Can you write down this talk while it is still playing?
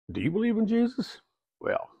Do you believe in Jesus?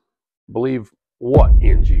 Well, believe what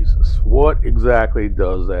in Jesus? What exactly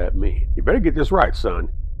does that mean? You better get this right,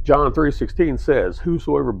 son. John 3:16 says,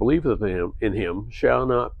 "Whosoever believeth in him shall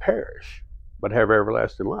not perish, but have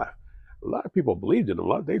everlasting life." A lot of people believed in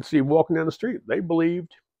him. They'd see him walking down the street. They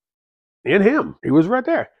believed in him. He was right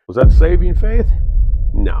there. Was that saving faith?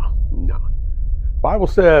 No, no. Bible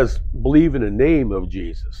says, believe in the name of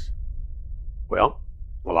Jesus. Well,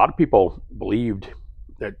 a lot of people believed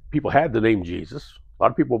that people had the name Jesus. A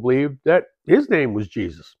lot of people believed that his name was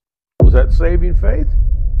Jesus. Was that saving faith?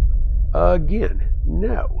 Again,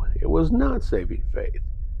 no, it was not saving faith.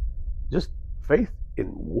 Just faith in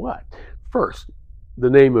what? First, the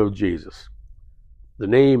name of Jesus. The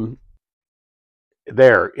name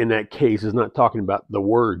there in that case is not talking about the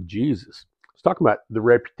word Jesus. It's talking about the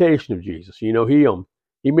reputation of Jesus. You know,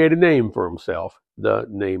 he made a name for himself, the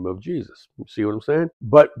name of Jesus. You see what I'm saying?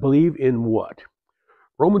 But believe in what?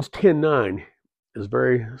 Romans 10:9 is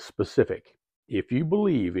very specific. If you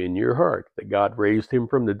believe in your heart that God raised him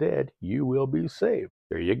from the dead, you will be saved.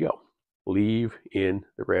 There you go. Believe in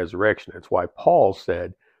the resurrection. That's why Paul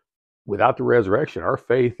said, without the resurrection, our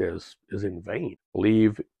faith is in vain.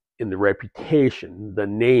 Believe in the reputation, the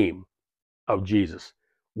name of Jesus,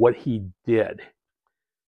 what he did.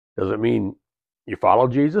 Doesn't mean you follow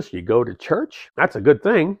Jesus, you go to church. That's a good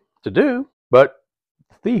thing to do. But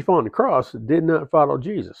the thief on the cross did not follow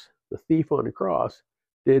Jesus. The thief on the cross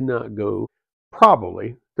did not go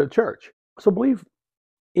probably to church. So believe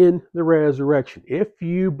in the resurrection. If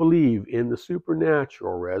you believe in the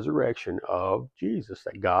supernatural resurrection of Jesus,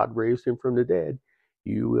 that God raised him from the dead,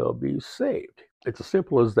 you will be saved. It's as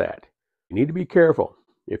simple as that. You need to be careful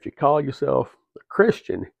if you call yourself a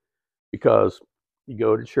Christian because you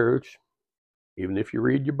go to church, even if you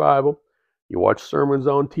read your Bible, you watch sermons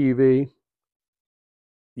on TV.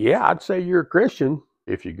 Yeah, I'd say you're a Christian.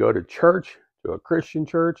 If you go to church, to a Christian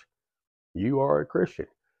church, you are a Christian.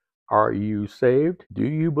 Are you saved? Do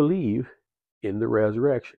you believe in the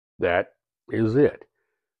resurrection? That is it.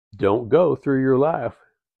 Don't go through your life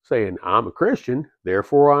saying, I'm a Christian,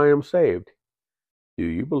 therefore I am saved. Do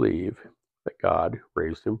you believe that God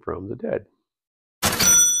raised him from the dead?